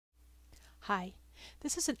Hi,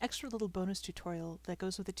 this is an extra little bonus tutorial that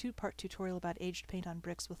goes with a two-part tutorial about aged paint on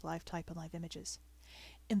bricks with live type and live images.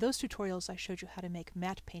 In those tutorials I showed you how to make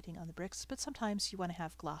matte painting on the bricks, but sometimes you want to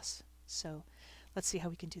have gloss. So let's see how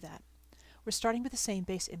we can do that. We're starting with the same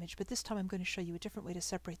base image, but this time I'm going to show you a different way to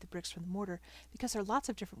separate the bricks from the mortar, because there are lots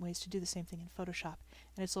of different ways to do the same thing in Photoshop,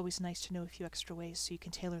 and it's always nice to know a few extra ways so you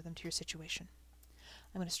can tailor them to your situation.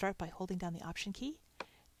 I'm going to start by holding down the Option key,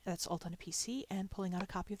 that's Alt on a PC, and pulling out a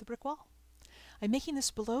copy of the brick wall. I'm making this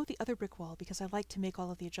below the other brick wall because I like to make all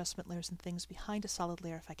of the adjustment layers and things behind a solid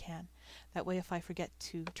layer if I can. That way if I forget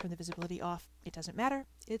to turn the visibility off, it doesn't matter.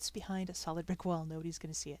 It's behind a solid brick wall. Nobody's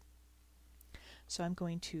going to see it. So I'm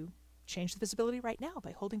going to change the visibility right now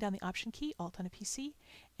by holding down the Option key, Alt on a PC,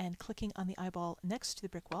 and clicking on the eyeball next to the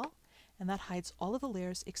brick wall, and that hides all of the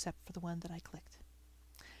layers except for the one that I clicked.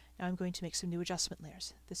 Now I'm going to make some new adjustment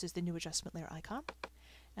layers. This is the new adjustment layer icon,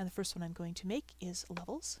 and the first one I'm going to make is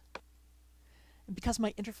Levels. And because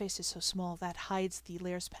my interface is so small, that hides the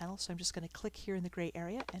layers panel, so I'm just going to click here in the gray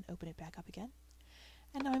area and open it back up again.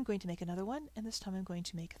 And now I'm going to make another one, and this time I'm going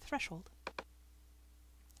to make Threshold.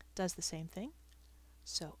 Does the same thing.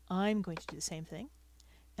 So I'm going to do the same thing,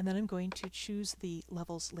 and then I'm going to choose the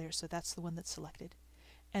Levels layer, so that's the one that's selected,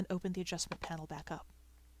 and open the adjustment panel back up.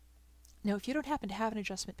 Now if you don't happen to have an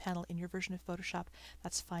adjustment panel in your version of Photoshop,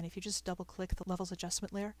 that's fine. If you just double click the Levels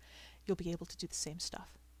adjustment layer, you'll be able to do the same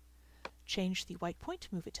stuff. Change the white point,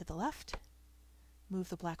 move it to the left, move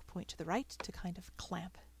the black point to the right to kind of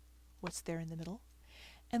clamp what's there in the middle,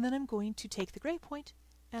 and then I'm going to take the gray point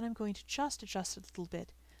and I'm going to just adjust it a little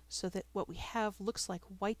bit so that what we have looks like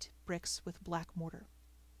white bricks with black mortar.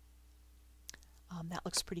 That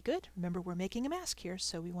looks pretty good. Remember, we're making a mask here,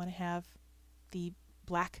 so we want to have the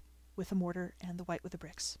black with the mortar and the white with the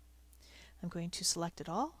bricks. I'm going to select it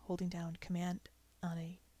all, holding down Command on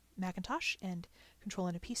a Macintosh and Control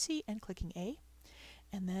on a PC and clicking A,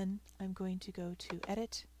 and then I'm going to go to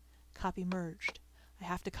Edit, Copy Merged. I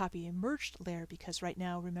have to copy a merged layer because right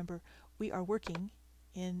now, remember, we are working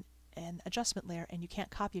in an adjustment layer and you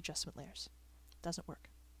can't copy adjustment layers. It doesn't work.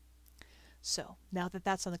 So now that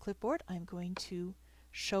that's on the clipboard, I'm going to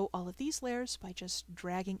show all of these layers by just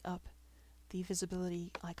dragging up the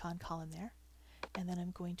visibility icon column there, and then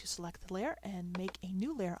I'm going to select the layer and make a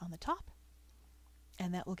new layer on the top,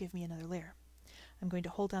 and that will give me another layer. I'm going to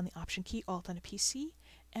hold down the Option key, Alt on a PC,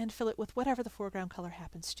 and fill it with whatever the foreground color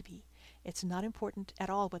happens to be. It's not important at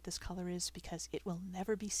all what this color is because it will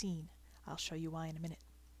never be seen. I'll show you why in a minute.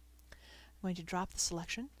 I'm going to drop the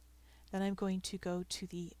selection, then I'm going to go to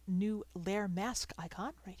the new layer mask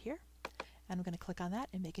icon right here, and I'm going to click on that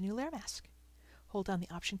and make a new layer mask. Hold down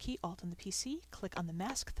the Option key, Alt on the PC, click on the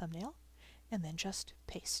mask thumbnail, and then just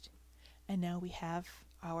paste. And now we have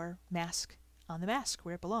our mask on the mask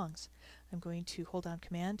where it belongs. I'm going to hold down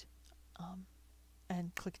Command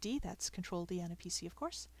and click D, that's Control D on a PC of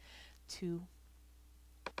course, to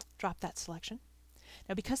drop that selection.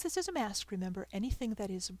 Now because this is a mask, remember anything that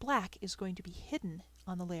is black is going to be hidden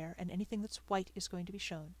on the layer and anything that's white is going to be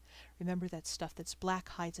shown. Remember that stuff that's black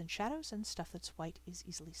hides in shadows and stuff that's white is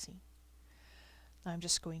easily seen. Now I'm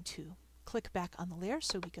just going to click back on the layer,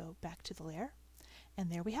 so we go back to the layer,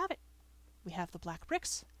 and there we have it. We have the black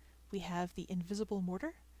bricks. We have the invisible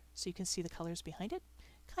mortar, so you can see the colors behind it.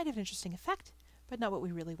 Kind of an interesting effect, but not what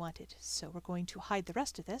we really wanted. So we're going to hide the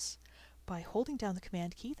rest of this by holding down the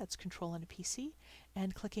Command key, that's Control on a PC,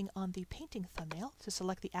 and clicking on the painting thumbnail to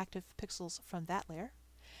select the active pixels from that layer.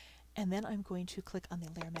 And then I'm going to click on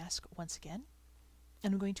the layer mask once again,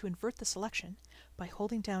 and I'm going to invert the selection by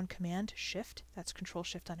holding down Command Shift, that's Control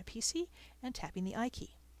Shift on a PC, and tapping the I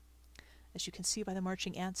key. As you can see by the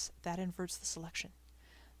marching ants, that inverts the selection.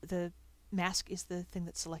 The mask is the thing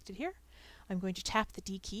that's selected here. I'm going to tap the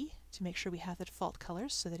D key to make sure we have the default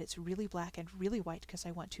colors so that it's really black and really white because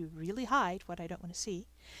I want to really hide what I don't want to see.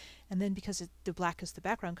 And then because the black is the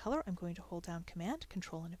background color, I'm going to hold down Command,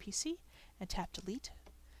 Control on a PC, and tap Delete,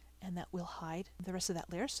 and that will hide the rest of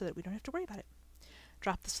that layer so that we don't have to worry about it.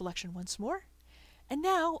 Drop the selection once more, and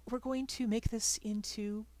now we're going to make this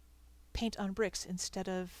into paint on bricks instead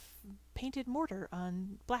of painted mortar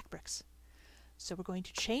on black bricks. So we're going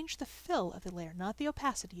to change the fill of the layer, not the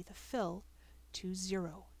opacity, the fill to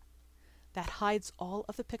 0. That hides all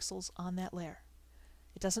of the pixels on that layer.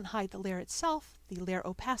 It doesn't hide the layer itself. The layer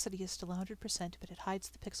opacity is still 100%, but it hides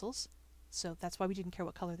the pixels, so that's why we didn't care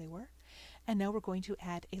what color they were. And now we're going to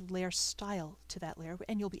add a layer style to that layer,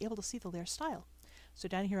 and you'll be able to see the layer style. So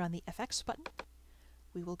down here on the FX button,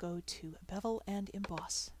 we will go to Bevel and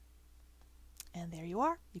Emboss. And there you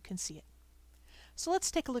are, you can see it. So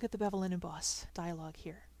let's take a look at the Bevel and Emboss dialog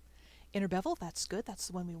here. Inner bevel, that's good, that's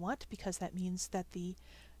the one we want because that means that the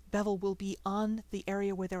bevel will be on the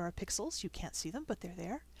area where there are pixels. You can't see them, but they're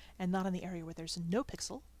there, and not on the area where there's no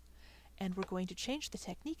pixel. And we're going to change the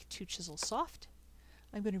technique to chisel soft.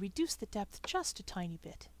 I'm going to reduce the depth just a tiny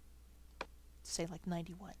bit, say like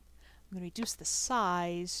 91. I'm going to reduce the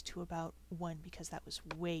size to about 1 because that was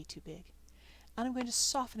way too big. And I'm going to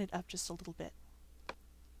soften it up just a little bit.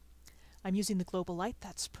 I'm using the global light,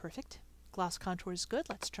 that's perfect. Gloss contour is good,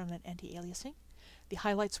 let's turn on anti-aliasing. The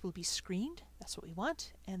highlights will be screened, that's what we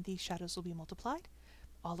want, and the shadows will be multiplied.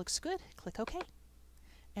 All looks good, click OK.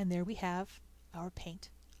 And there we have our paint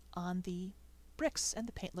on the bricks, and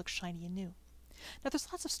the paint looks shiny and new. Now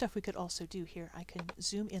there's lots of stuff we could also do here. I can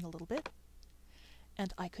zoom in a little bit,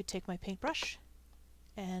 and I could take my paintbrush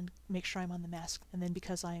and make sure I'm on the mask, and then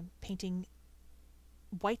because I'm painting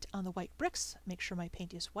white on the white bricks, make sure my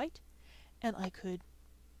paint is white, and I could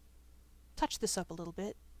touch this up a little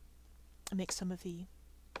bit and make some of the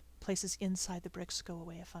places inside the bricks go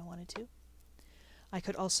away if I wanted to. I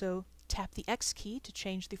could also tap the X key to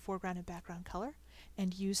change the foreground and background color,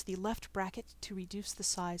 and use the left bracket to reduce the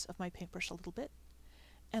size of my paintbrush a little bit.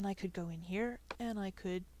 And I could go in here and I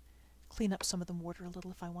could clean up some of the mortar a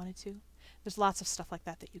little if I wanted to. There's lots of stuff like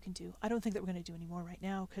that that you can do. I don't think that we're going to do any more right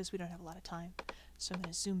now because we don't have a lot of time. So I'm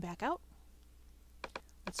going to zoom back out.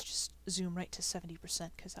 Let's just zoom right to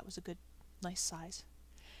 70% because that was a good, nice size.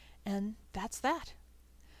 And that's that.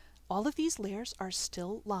 All of these layers are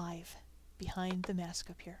still live behind the mask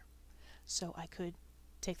up here. So I could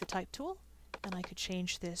take the type tool and I could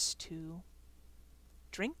change this to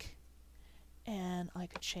drink, and I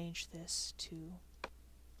could change this to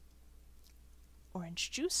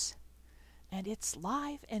orange juice, and it's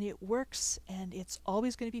live and it works, and it's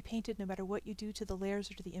always going to be painted no matter what you do to the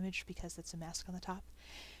layers or to the image because it's a mask on the top.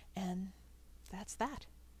 And that's that.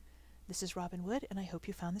 This is Robin Wood, and I hope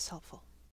you found this helpful.